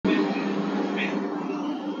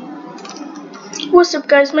What's up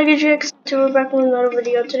guys, my GX, we're back with another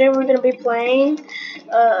video. Today we're going to be playing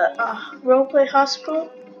Roleplay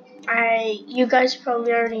Hospital. You guys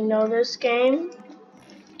probably already know this game.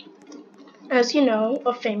 As you know,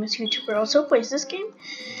 a famous YouTuber also plays this game.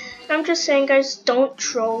 I'm just saying guys, don't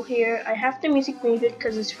troll here. I have the music muted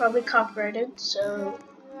because it's probably copyrighted, so...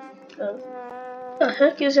 what the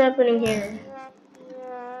heck is happening here?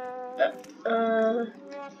 What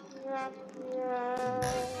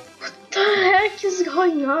the heck is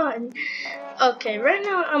going on? Okay, right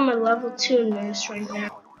now I'm a level 2 nurse right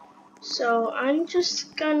now. So I'm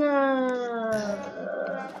just gonna...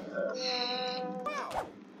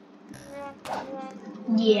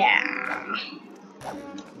 yeah.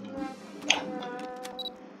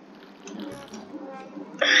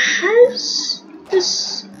 Has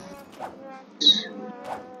this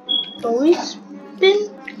always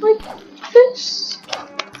been like this?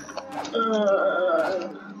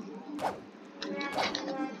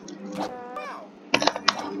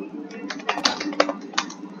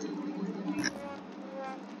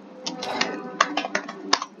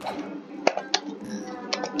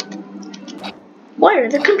 Why are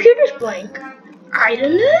the computers blank? I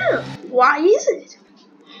don't know. Why is it?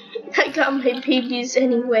 I got my babies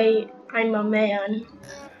anyway. I'm a man.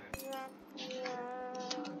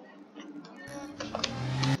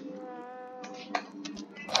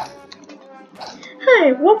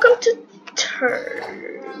 Hi, welcome to Turn.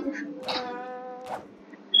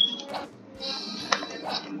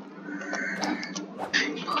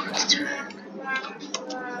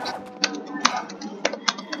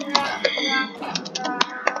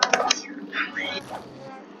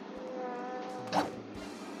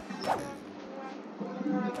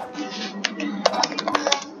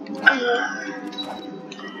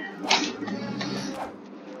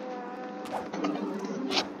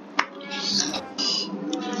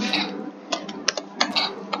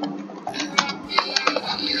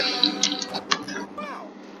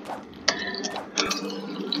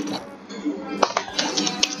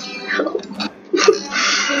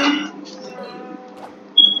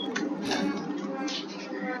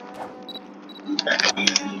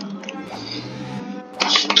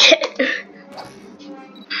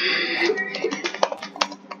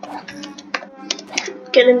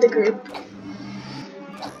 Get in the group.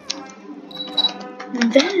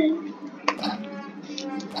 Then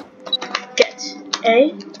get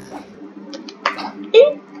a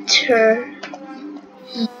enter.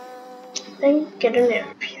 Then get an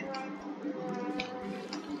interview.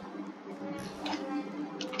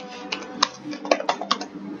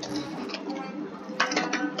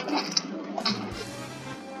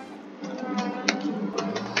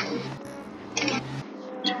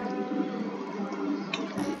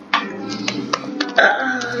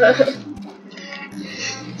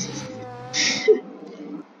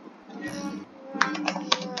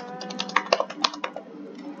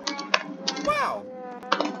 Wow.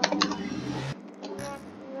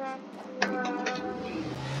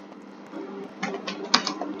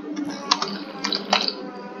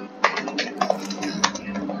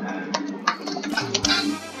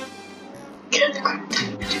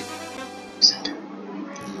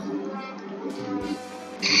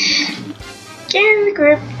 Get in the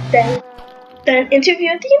group, then interview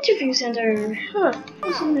at the interview center. Huh,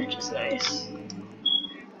 isn't that just nice?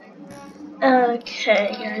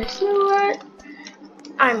 Okay, guys, you know what?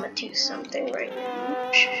 I'ma do something right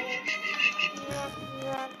now.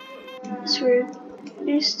 It's weird.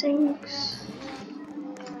 These things.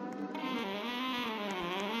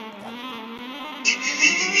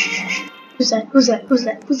 Who's that? Who's that? Who's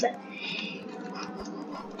that? Who's that?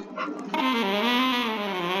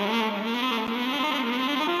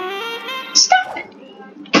 Stop it!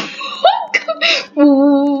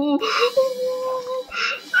 Ooh.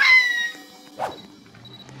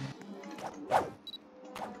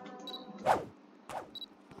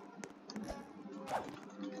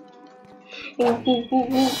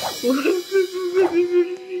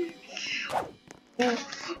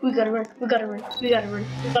 We gotta run, we gotta run, we gotta run,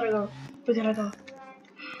 we gotta go, we gotta go.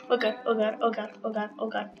 Oh god, oh god, oh god, oh god, oh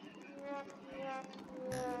god.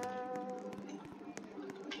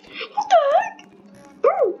 What the heck?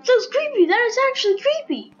 Bro, that's creepy, that is actually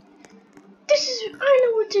creepy. I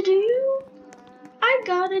know what to do. I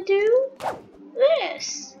gotta do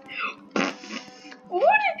this.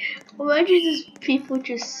 Why do these people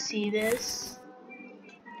just see this?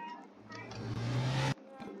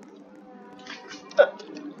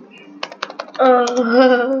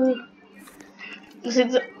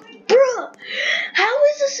 Bruh, how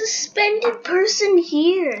is a suspended person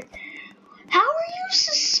here? How are you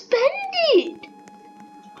suspended?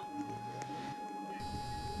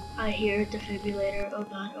 I hear a defibrillator. Oh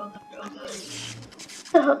god, oh god,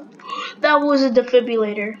 oh god. That was a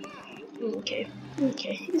defibrillator. Okay,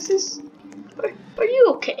 okay. Is this... Are you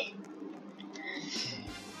okay?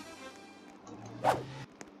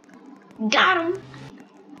 Got him!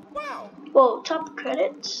 Wow! Whoa, top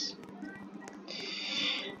credits?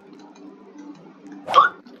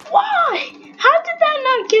 But why? How did that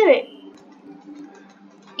not get it?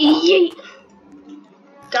 Yeet.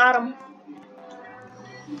 Got him.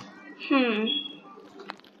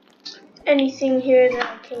 Anything here that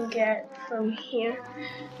I can get from here?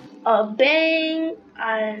 Bang.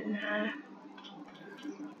 And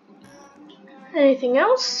anything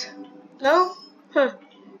else? No? Huh.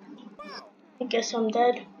 I guess I'm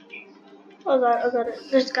dead. Oh god, oh god.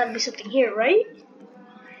 There's gotta be something here, right?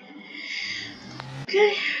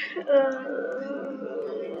 Okay.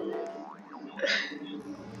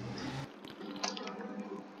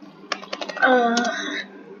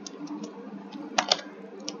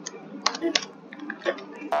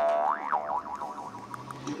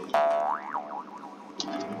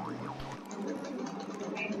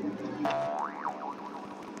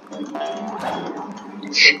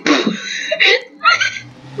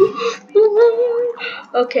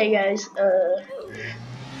 Okay, guys.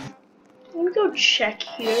 Let me go check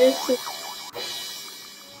here. See if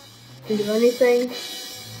I can do anything.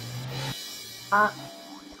 I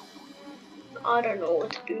don't know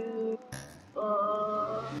what to do.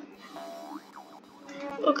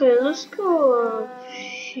 Okay, let's go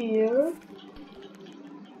here.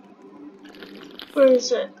 Where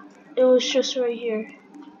is it? It was just right here.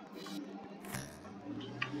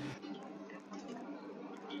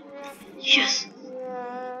 Yes!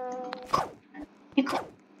 You go.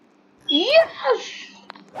 Yes!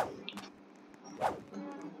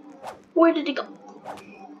 Where did he go?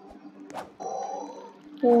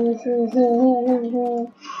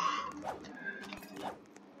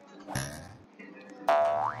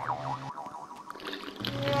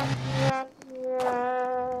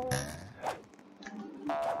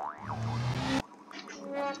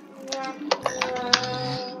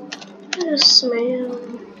 Yes, ma'am.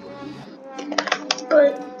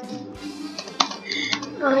 But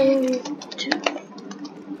I'm too.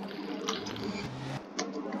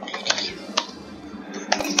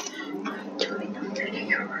 I'm doing a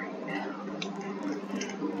video right now.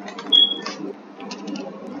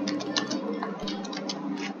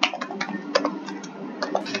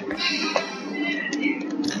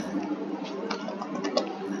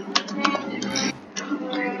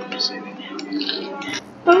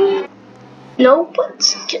 No,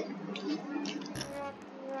 but get.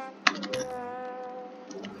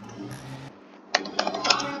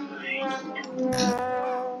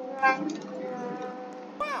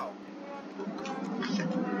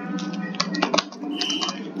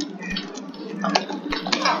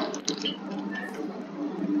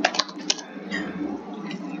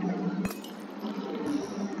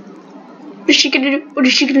 What is she gonna do? What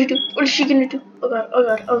is she gonna do? What is she gonna do? Oh god, oh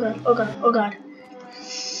god, oh god, oh god, oh god.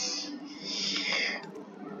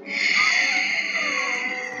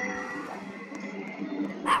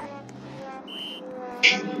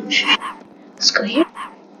 Let's go here.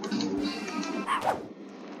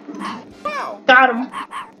 Got him.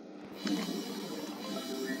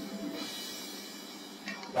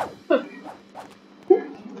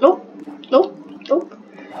 Nope, nope, nope.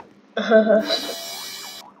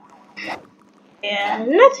 Yeah,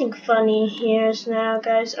 nothing funny here now,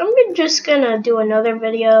 guys. I'm just gonna do another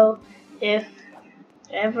video if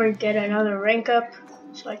I ever get another rank up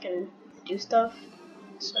so I can do stuff.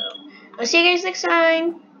 So, I'll see you guys next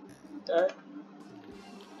time.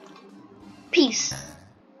 Peace.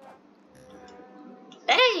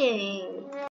 Bang!